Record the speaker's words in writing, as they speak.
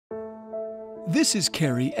This is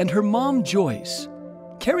Carrie and her mom, Joyce.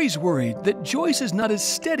 Carrie's worried that Joyce is not as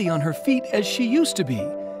steady on her feet as she used to be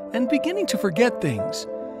and beginning to forget things.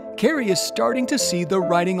 Carrie is starting to see the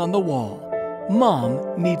writing on the wall. Mom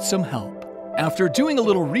needs some help. After doing a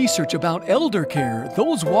little research about elder care,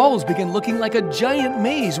 those walls begin looking like a giant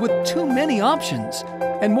maze with too many options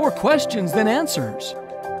and more questions than answers.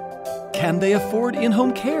 Can they afford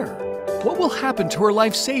in-home care? What will happen to her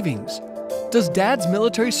life savings? Does Dad's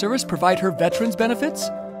military service provide her veterans benefits?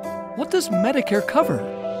 What does Medicare cover?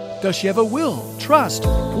 Does she have a will, trust,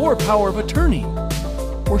 or power of attorney?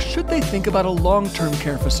 Or should they think about a long-term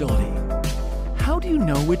care facility? How do you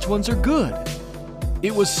know which ones are good?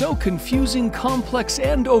 It was so confusing, complex,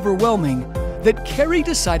 and overwhelming that Carrie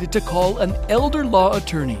decided to call an elder law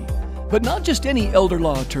attorney. But not just any elder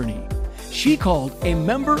law attorney. She called a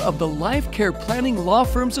member of the LifeCare Planning Law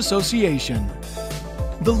Firms Association.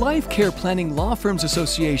 The LifeCare Planning Law Firms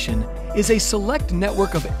Association is a select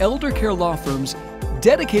network of elder care law firms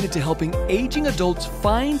dedicated to helping aging adults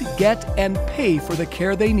find, get, and pay for the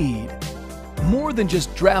care they need. More than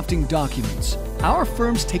just drafting documents, our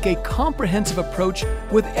firms take a comprehensive approach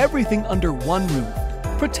with everything under one roof,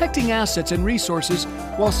 protecting assets and resources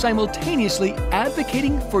while simultaneously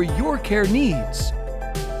advocating for your care needs.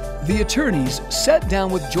 The attorneys sat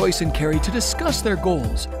down with Joyce and Carrie to discuss their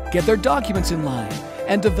goals, get their documents in line,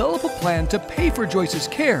 and develop a plan to pay for Joyce's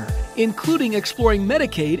care, including exploring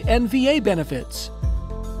Medicaid and VA benefits.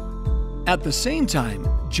 At the same time,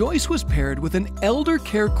 Joyce was paired with an elder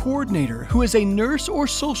care coordinator who is a nurse or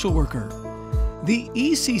social worker. The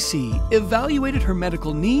ECC evaluated her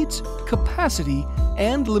medical needs, capacity,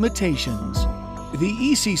 and limitations. The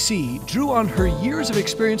ECC drew on her years of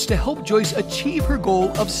experience to help Joyce achieve her goal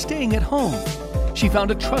of staying at home. She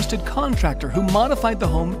found a trusted contractor who modified the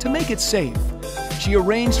home to make it safe. She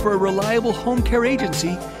arranged for a reliable home care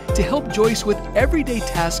agency to help Joyce with everyday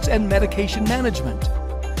tasks and medication management.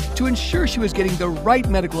 To ensure she was getting the right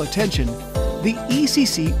medical attention, the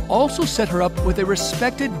ECC also set her up with a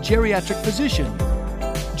respected geriatric physician.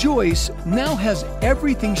 Joyce now has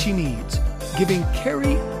everything she needs, giving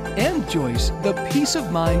Carrie and Joyce the peace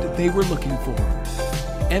of mind they were looking for.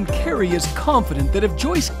 And Carrie is confident that if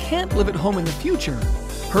Joyce can't live at home in the future,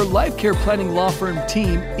 her LifeCare Planning law firm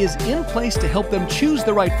team is in place to help them choose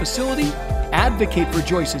the right facility, advocate for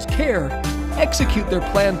Joyce's care, execute their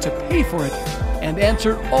plan to pay for it, and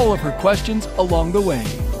answer all of her questions along the way.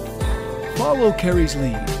 Follow Carrie's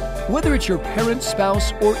lead. Whether it's your parent,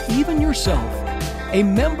 spouse, or even yourself, a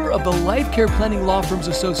member of the LifeCare Planning Law Firms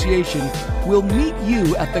Association will meet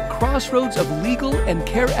you at the crossroads of legal and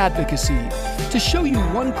care advocacy to show you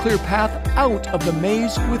one clear path out of the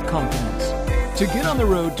maze with confidence. To get on the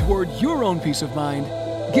road toward your own peace of mind,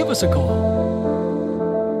 give us a call.